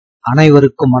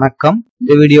அனைவருக்கும் வணக்கம்.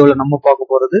 இந்த வீடியோல நம்ம பார்க்க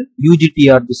போறது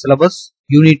ugtrb syllabus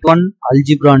unit 1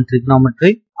 algebra and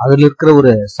trigonometry. அதுல இருக்கிற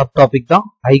ஒரு சப் டாபிக் தான்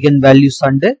eigen values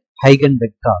and eigen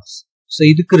vectors. So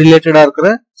இதுக்கு ரிலேட்டடா இருக்கிற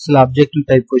சில அப்ஜெக்டிவ்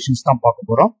டைப் क्वेश्चंस தான் பார்க்க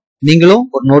போறோம். நீங்களும்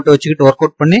ஒரு நோட் வச்சுக்கிட்டு வொர்க்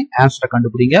அவுட் பண்ணி ஆன்சரை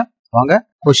கண்டுபிடிங்க. வாங்க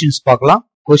क्वेश्चंस பார்க்கலாம்.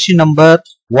 Question number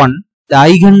 1. The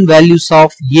eigen values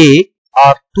of a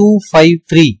are 2, 5,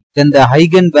 3. Then the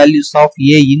eigen values of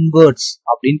a inverse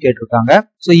அப்படின்னு கேட்டிருக்காங்க.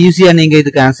 சோ ஈஸியா நீங்க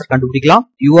இதுக்கு ஆன்சர் கண்டுபிடிக்கலாம்.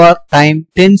 Your time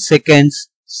 10 seconds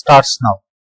starts now.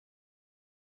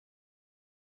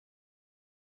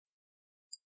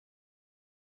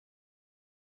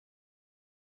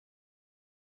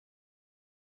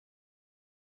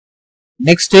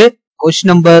 Next, question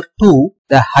number 2.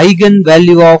 The eigen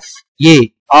value of a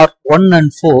are 1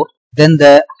 and 4. Then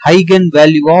the eigen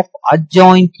value of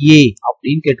adjoint a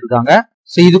அப்படின்னு கேட்டிருக்காங்க.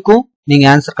 So இதுக்கும் நீங்க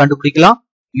ஆன்சர் கண்டுபிடிக்கலாம்.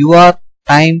 Your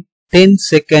time 10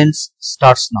 seconds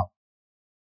starts now.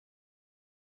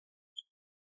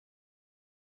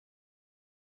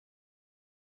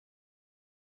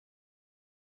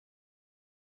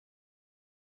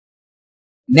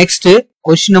 Next,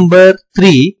 question number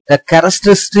 3. The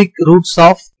characteristic roots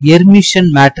of Hermitian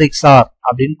matrix are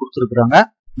அப்படின்னு கொடுத்திருக்காங்க.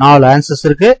 4 answers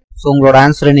இருக்கு. So உங்களோட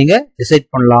ஆன்சரை நீங்க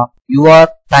டிசைட் பண்ணலாம். Your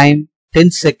time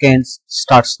 10 seconds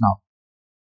starts now.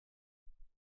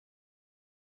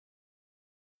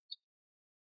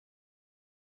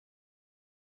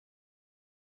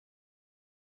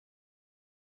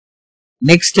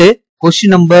 Next, question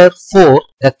number 4.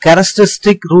 The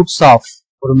characteristic roots of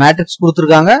ஒரு matrix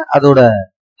கொடுத்திருக்காங்க. அதோட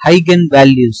eigen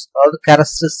values அதாவது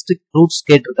characteristic roots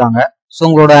கேட்டிருக்காங்க. சோ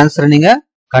உங்களோட ஆன்சரை நீங்க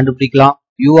கண்டுபிடிக்கலாம்.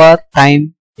 Your time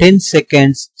 10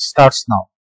 seconds starts now.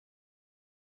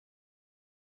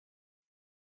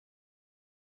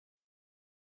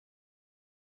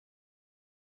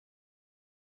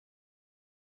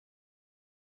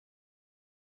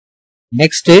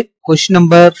 Next, question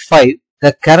number 5.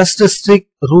 The characteristic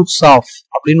roots of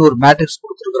அப்படின்னு ஒரு மேட்ரிக்ஸ்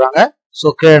கொடுத்திருக்காங்க. சோ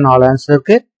கீழே 4 ஆன்சர்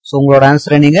இருக்கு. சோ உங்களோட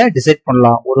ஆன்சரை நீங்க டிசைட்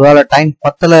பண்ணலாம். ஒருவேளை டைம்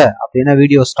பத்தல அப்படின்னா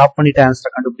வீடியோ ஸ்டாப் பண்ணிட்டு ஆன்சரை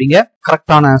கண்டுபிடிங்க.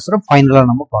 கரெக்டான ஆன்சரை ஃபைனலா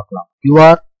நம்ம பார்க்கலாம்.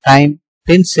 Your time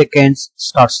 10 seconds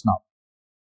starts now.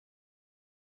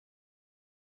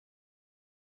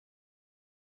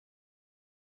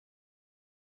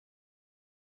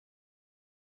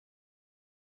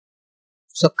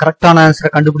 So கரெக்டான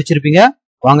ஆன்சரை கண்டுபிடிச்சிருப்பீங்க.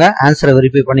 வாங்க ஆன்சரை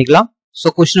வெரிஃபை பண்ணிக்கலாம். So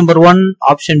question number 1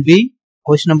 option B,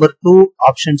 question number 2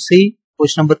 option C,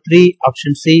 question number 3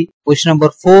 option C, question number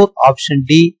 4 option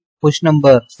D, question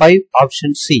number 5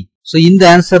 option C. So இந்த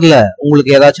ஆன்சர்ல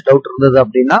உங்களுக்கு ஏதாச்சும் டவுட் இருந்தது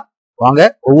அப்படின்னா வாங்க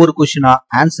ஒவ்வொரு क्वेश्चनா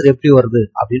ஆன்சர் எப்படி வருது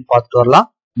அப்படின்னு பார்த்துட்டு வரலாம்.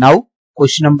 Now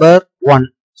question number 1.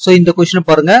 So இந்த क्वेश्चन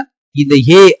பாருங்க. இந்த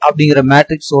A அப்படிங்கிற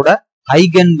மேட்ரிக்ஸோட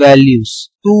eigen values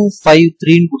 2, 5,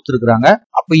 3 ன்னு கொடுத்திருக்காங்க.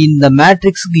 அப்ப இந்த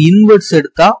மேட்ரிக்ஸ்க்கு இன்வெர்ஸ்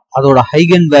எடுத்தா அதோட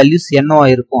eigen values என்னவா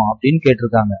இருக்கும் அப்படின்னு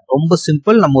கேட்டிருக்காங்க. ரொம்ப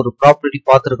சிம்பிள். நம்ம ஒரு ப்ராப்பர்ட்டி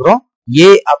பார்த்திருக்கிறோம்.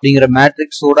 A அப்படிங்கிற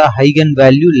மேட்ரிக்ஸோட eigen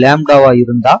value லாம்டாவா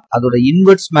இருந்தா அதோட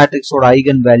இன்வெர்ஸ் மேட்ரிக்ஸோட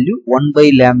eigen value 1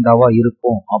 / லாம்டாவா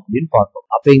இருக்கும் அப்படின்னு பார்த்தோம்.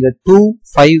 அப்ப இங்க 2,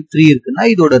 5, 3 இருக்குன்னா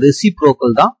இதோட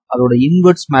ரெசிப்ரோக்கல் தான் அதோட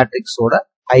இன்வெர்ஸ் மேட்ரிக்ஸோட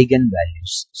eigen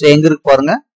values. சோ எங்க இருக்கு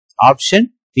பாருங்க, ஆப்ஷன்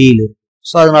B ல இருக்கு.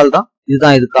 சோ அதனாலதான்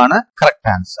இதுதான் இதுக்கான correct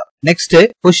answer. Next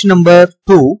question number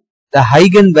 2. The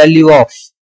eigen value of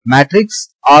matrix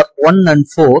are 1 and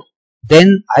 4. Then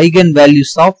eigen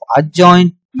values of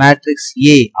adjoint matrix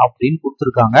A அப்படின்னு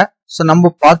கொடுத்திருக்காங்க. சோ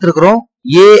நம்ம பார்த்திருக்கிறோம்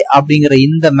A அப்படிங்கிற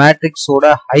இந்த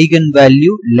மேட்ரிக்ஸோட eigen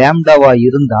value லாம்டாவா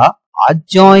இருந்தா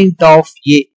adjoint of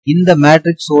A இந்த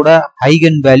மேட்ரிக்ஸோட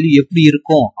eigen value எப்படி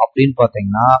இருக்கும் அப்படின்னு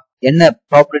பாத்தீங்கன்னா என்ன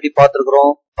ப்ராப்பர்ட்டி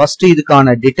பார்த்திருக்கிறோம். ஃபர்ஸ்ட்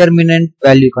இதுக்கான டிட்டர்மினன்ட்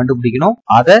வேல்யூ கண்டுபிடிக்கணும்.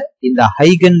 அதை இந்த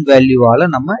eigen வேல்யூவால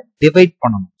நம்ம டிவைட்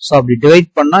பண்ணணும். சோ அப்படி டிவைட்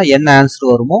பண்ணா என்ன ஆன்சர்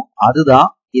வருமோ அதுதான்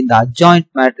இந்த adjoint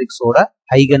மேட்ரிக்ஸோட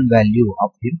eigen வேல்யூ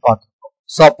அப்படின்னு பார்த்திருக்கோம்.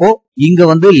 சோ அப்போ இங்க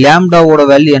வந்து லாம்டாவோட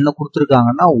வேல்யூ என்ன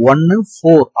கொடுத்திருக்காங்கன்னா 1,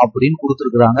 4 அப்படின்னு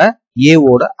கொடுத்திருக்காங்க A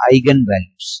ஓட eigen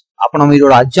வேல்யூஸ். அப்ப நம்ம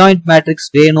இதோட adjoint மேட்ரிக்ஸ்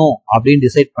வேணும் அப்படின்னு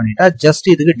டிசைட் பண்ணிட்டா ஜஸ்ட்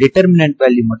இதுக்கு டிட்டர்மினன்ட்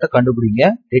வேல்யூ மட்டும்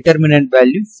கண்டுபிடிங்க. Determinant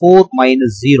value 4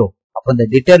 - 0. அப்ப இந்த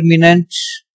டிட்டர்மினன்ட்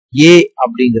A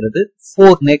அப்படிங்கிறது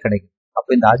 4 கிடைக்கும். அப்ப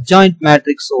இந்த adjoint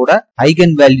மேட்ரிக்ஸோட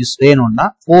eigen values வேணும்னா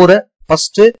 4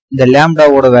 ஃபர்ஸ்ட் இந்த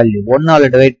லாம்டாவோட வேல்யூ 1 ஆல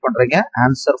டிவைட் பண்றீங்க,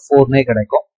 ஆன்சர் 4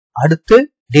 கிடைக்கும். அடுத்து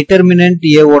டிட்டர்மினன்ட்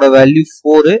A ஓட வேல்யூ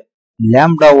 4,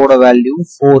 லாம்டாவோட வேல்யூ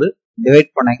 4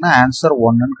 டிவைட் பண்ணீங்கன்னா ஆன்சர்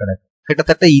 1 கிடைக்கும்.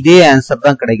 கிட்டத்தட்ட இதே ஆன்சர்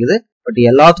தான் கிடைக்குது. பட்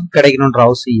எல்லாத்துக்கும் கிடைக்கணும்ன்ற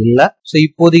அவசியம் இல்ல. சோ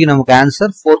இப்போதைக்கு நமக்கு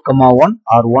ஆன்சர் 4,1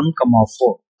 or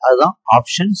 1,4 அதுதான்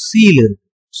ஆப்ஷன் C ல இருக்கு.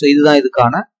 சோ இதுதான்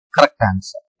இதுக்கான correct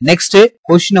answer. Next,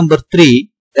 question number 3.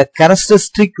 the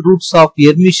characteristic roots of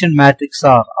Hermitian matrix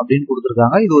are அப்படின்னு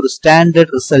கொடுத்திருக்காங்க. இது ஒரு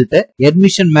ஸ்டாண்டர்ட் ரிசல்ட்.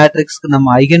 Hermitian matrixக்கு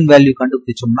நம்ம eigen value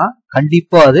கண்டுபிடிச்சோம்னா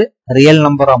கண்டிப்பா அது ரியல்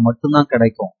நம்பரா மட்டும்தான்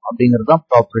கிடைக்கும் அப்படிங்கிறது தான்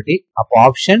ப்ராப்பர்ட்டி. அப்போ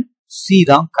ஆப்ஷன் சி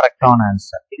தான் கரெக்டான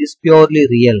answer. It is purely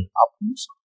real அப்படின்னு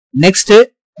சொல்றோம். Next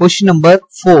question number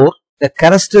 4 the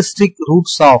characteristic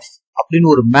roots of அப்படின்னு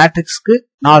ஒரு மேட்ரிக்ஸ்க்கு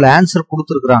 4 ஆன்சர்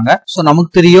கொடுத்திருக்காங்க. சோ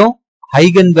நமக்கு தெரியும்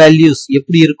eigen values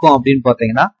எப்படி இருக்கும் அப்படின்னு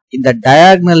பாத்தீங்கன்னா இந்த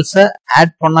டயகனல்ஸ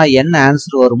ஆட் பண்ணா என்ன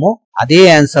ஆன்சர் வருமோ அதே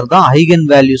ஆன்சர் தான் eigen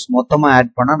values மொத்தமா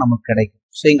ஆட் பண்ணா நமக்கு கிடைக்கும்.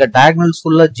 சோ இங்க டயகனல்ஸ்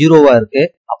ஃபுல்லா ஜீரோவா இருக்கு.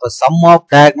 அப்ப சம் ஆஃப்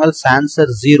டயகனல்ஸ்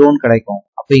ஆன்சர் 0ன்னு கிடைக்கும்.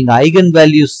 அப்ப இங்க eigen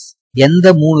values எந்த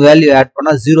 3 வேல்யூ ஆட்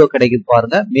பண்ணா 0 கிடைக்குது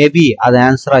பாருங்க. மேபி அது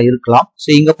ஆன்சரா இருக்கலாம். சோ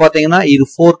இங்க பாத்தீங்கன்னா இது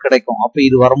 4 கிடைக்கும். அப்ப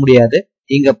இது வர முடியாது.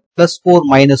 இங்க +4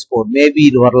 -4 மேபி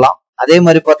இது வரலாம். அதே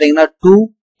மாதிரி பாத்தீங்கன்னா 2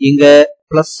 இங்க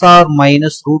பிளஸ் ஆர்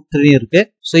மைனஸ் √3 இருக்கு.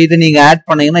 சோ இதை நீங்க ஆட்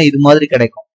பண்ணீங்கன்னா இது மாதிரி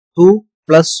கிடைக்கும். 2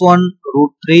 + 1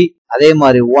 √3 அதே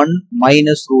மாதிரி 1 -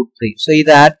 √3. சோ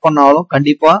இதை ஆட் பண்ணாலும்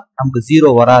கண்டிப்பா நமக்கு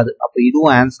 0 வராது. அப்ப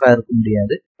இதுவும் ஆன்சரா இருக்க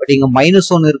முடியாது. பட் இங்க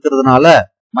 -1 இருக்கிறதுனால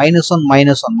 -1 -1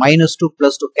 -2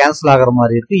 + 2 கேன்சல் ஆகிற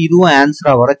மாதிரி இருக்கு. இதுவும்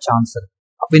ஆன்சரா வர சான்ஸ் இருக்கு.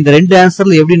 அப்ப இந்த ரெண்டு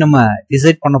ஆன்சர்ல எப்படி நம்ம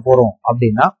டிசைட் பண்ண போறோம்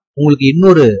அப்படின்னா உங்களுக்கு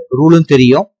இன்னொரு ரூலும்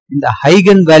தெரியும். இந்த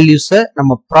eigen values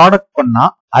நம்ம ப்ராடக்ட் பண்ணா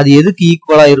அது எதுக்கு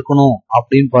ஈக்குவலா இருக்கணும்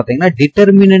அப்படின்னு பாத்தீங்கன்னா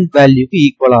டிட்டர்மினன்ட் வேல்யூக்கு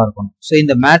ஈக்குவலா இருக்கணும். சோ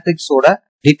இந்த மேட்ரிக்ஸோட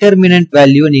டிட்டர்மினன்ட்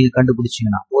வேல்யூ நீங்க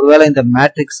கண்டுபிடிச்சீங்கன்னா ஒருவேளை இந்த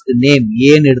மேட்ரிக்ஸ்க்கு நேம்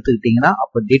ஏன்னு எடுத்துக்கிட்டீங்கன்னா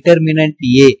அப்ப டிட்டர்மினன்ட்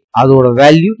ஏ அதோட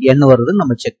வேல்யூ என்ன வருதுன்னு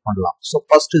நம்ம செக் பண்ணலாம். சோ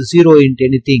ஃபர்ஸ்ட் 0 ×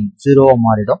 anything 0வா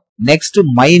மாறிடும். நெக்ஸ்ட்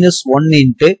 -1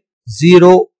 ×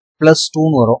 0 +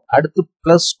 2ன்னு வரும். அடுத்து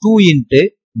 +2 ×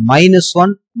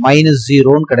 -1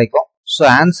 -0ன்னு கிடைக்கும். சோ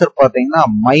ஆன்சர் பாத்தீங்கன்னா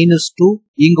 -2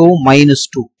 இங்கவும்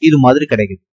 -2 இது மாதிரி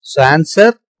கிடைக்குது. சோ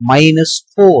ஆன்சர்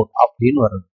 -4 அப்படின்னு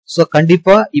வருது. சோ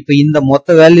கண்டிப்பா இப்ப இந்த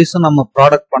மொத்த வேல்யூஸும் நம்ம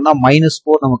ப்ராடக்ட் பண்ணா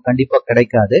 -4 நமக்கு கண்டிப்பா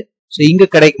கிடைக்காது. சோ இங்க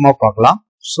கிடைக்குமா பார்க்கலாம்.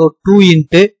 சோ 2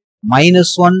 ×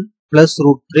 -1 +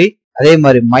 √3 அதே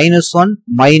மாதிரி -1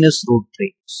 -√3.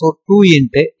 சோ 2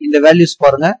 × இந்த வேல்யூஸ்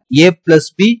பாருங்க a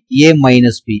 + b a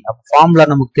 - b. அப்ப ஃபார்முலா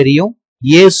நமக்கு தெரியும்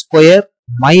a²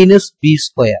 -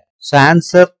 b². சோ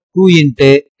ஆன்சர் 2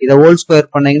 × இத ஹோல் ஸ்கொயர்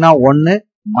பண்ணீங்கன்னா 1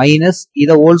 மைனஸ்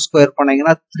இத ஹோல் ஸ்கொயர்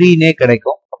பண்ணீங்கன்னா 3னே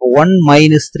கிடைக்கும். அப்போ 1 -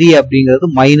 3 அப்படிங்கிறது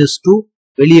 -2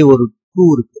 வெளியே ஒரு 2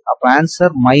 இருக்கு. அப்ப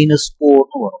ஆன்சர்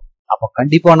 -4ன்னு வரும். அப்ப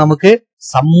கண்டிப்பா நமக்கு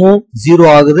சம்மும் 0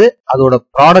 ஆகுது. அதோட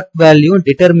ப்ராடக்ட் வேல்யூ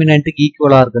டிட்டர்மினன்ட்டுக்கு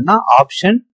ஈக்குவலா இருக்குன்னா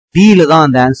ஆப்ஷன் டில தான்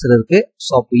அந்த ஆன்சர் இருக்கு.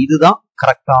 சோ அப்ப இதுதான்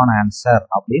கரெக்டான ஆன்சர்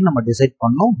அப்படின்னு நம்ம டிசைட்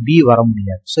பண்ணோம். பி வர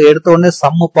முடியாது. சோ எடுத்த உடனே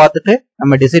சம்மு பார்த்துட்டு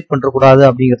நம்ம டிசைட் பண்ற கூடாது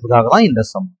அப்படிங்கிறதுக்காக தான் இந்த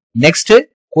some. Next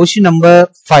question number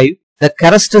 5 the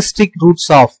characteristic roots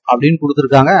of அப்படின்னு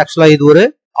கொடுத்திருக்காங்க. ஆக்சுவலா இது ஒரு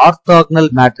ஆர்த்தோகனல்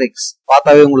மேட்ரிக்ஸ்.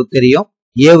 பார்த்தாவே உங்களுக்கு தெரியும்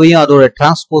ஏவையும் அதோட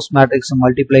டிரான்ஸ்போஸ் மேட்ரிக்ஸ்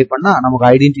மல்டிப்ளை பண்ணா நமக்கு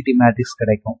ஐடென்டிட்டி மேட்ரிக்ஸ்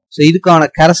கிடைக்கும். சோ இதுக்கான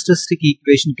கேரக்டரிஸ்டிக்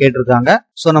ஈக்குவேஷன் கேட்டிருக்காங்க.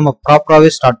 சோ நம்ம ப்ராப்பராவே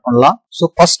ஸ்டார்ட் பண்ணலாம்.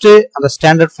 சோ ஃபர்ஸ்ட் அந்த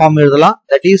ஸ்டாண்டர்ட் ஃபார்ம் எழுதலாம்.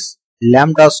 தட் இஸ் λ²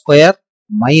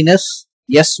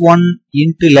 - s1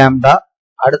 × λ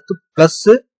அடுத்து பிளஸ்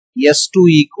s2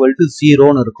 =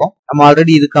 0ன்னு இருக்கும். நம்ம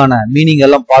ஆல்ரெடி இதுக்கான மீனிங்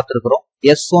எல்லாம் பார்த்திருக்கிறோம்.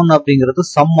 S1 அப்படிங்கிறது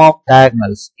சம் ஆஃப்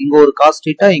டயகனல்ஸ். இங்க ஒரு cos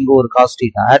θ இங்க ஒரு cos θ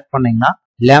ஆட் பண்ணீங்கன்னா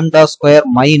λ²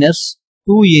 -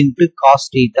 2 × cos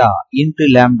θ ×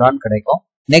 λ கிடைக்கும்.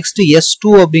 நெக்ஸ்ட்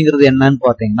S2 அப்படிங்கிறது என்னன்னு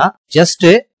பாத்தீங்கன்னா just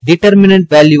determinant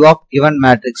value of given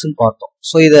matrix பார்த்தோம்.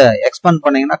 சோ இத எக்ஸ்பேண்ட்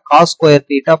பண்ணீங்கன்னா cos²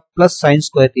 θ +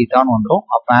 sin² θன்னு வந்துரும்.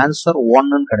 அப்ப ஆன்சர்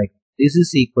 1ன்னு கிடைக்கும். This is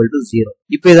equal to 0.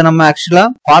 இப்போ இத நம்ம ஆக்சுவலா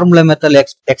ஃபார்முலா மெத்தட்ல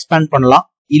எக்ஸ்பேண்ட் பண்ணலாம்.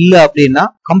 இல்ல அப்படின்னா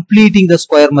கம்ப்ளீட்டிங் த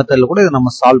ஸ்கொயர் மெத்தட்ல கூட இதை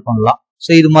நம்ம சால்வ் பண்ணலாம். சோ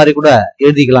இது மாதிரி கூட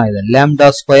எழுதிக்கலாம். இதை λ²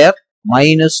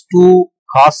 - 2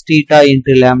 cos θ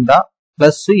 × λ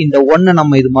பிளஸ் இந்த 1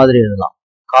 நம்ம இது மாதிரி எழுதலாம்.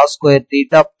 cos²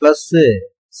 θ plus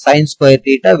sin²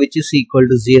 θ which is equal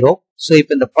to 0. So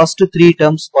இப்போ இந்த ஃபர்ஸ்ட் 3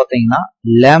 டேர்ம்ஸ் பாத்தீங்கன்னா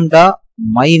λ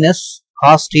மைனஸ்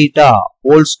cos θ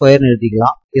ஹோல் ஸ்கொயர்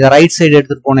எழுதிக்கலாம். இத ரைட் சைடு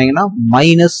எடுத்துட்டு போனீங்கன்னா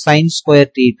 -sin²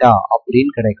 θ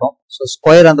அப்படின்னு கிடைக்கும். சோ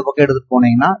ஸ்கொயர் அந்த பக்கம் எடுத்துட்டு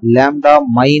போனீங்கன்னா λ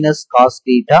minus cos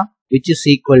θ which is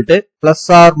equal to plus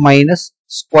or minus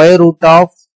square root of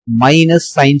minus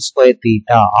sin square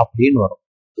theta அப்படின்னு வரும்.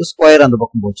 ஸ்கொயர் அந்த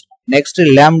பக்கம் போச்சு. Next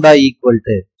lambda equal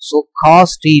to so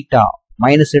cos theta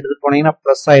minus எடுத்துட்டு போனீங்கன்னா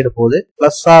பிளஸ் ஆயிடு போகுது.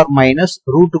 Plus R minus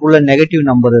ரூட்டுக்குள்ள negative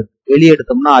number வெளியே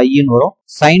எடுத்தோம்னா ஐன்னு வரும்.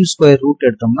 சைன் ஸ்கொயர் ரூட்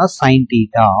எடுத்தோம்னா சைன்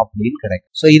தீட்டா அப்படின்னு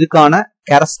கிடைக்கும். சோ இதுக்கான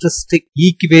கேரக்டரிஸ்டிக்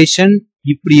ஈக்குவேஷன்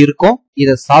இப்படி இருக்கும்.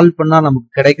 இதை சால்வ் பண்ணா நமக்கு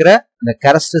கிடைக்கிற இந்த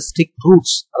கேரக்டரிஸ்டிக்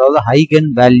ரூட்ஸ் அதாவது ஐகன்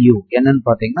வேல்யூ என்னன்னு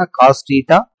பாத்தீங்கன்னா cos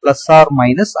theta plus R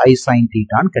minus ஐ சைன்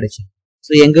தீட்டான்னு கிடைச்சிருக்கு.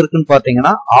 சோ எங்க இருக்குன்னு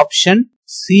பாத்தீங்கன்னா ஆப்ஷன்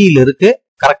சில இருக்கு.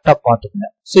 கரெக்டா பாத்துக்கோங்க.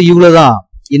 சோ இவ்வளவுதான்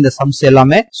இந்த சம்ஸ்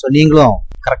எல்லாமே. சோ நீங்களும்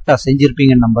கரெக்டா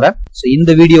செஞ்சிருப்பீங்கன்னு நம்புறேன். சோ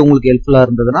இந்த வீடியோ உங்களுக்கு ஹெல்ப்ஃபுல்லா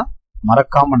இருந்ததுன்னா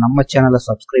மறக்காம நம்ம சேனலை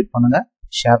சப்ஸ்கிரைப் பண்ணுங்க,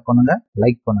 ஷேர் பண்ணுங்க,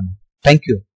 லைக் பண்ணுங்க.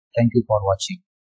 தேங்க்யூ ஃபார் வாட்சிங்.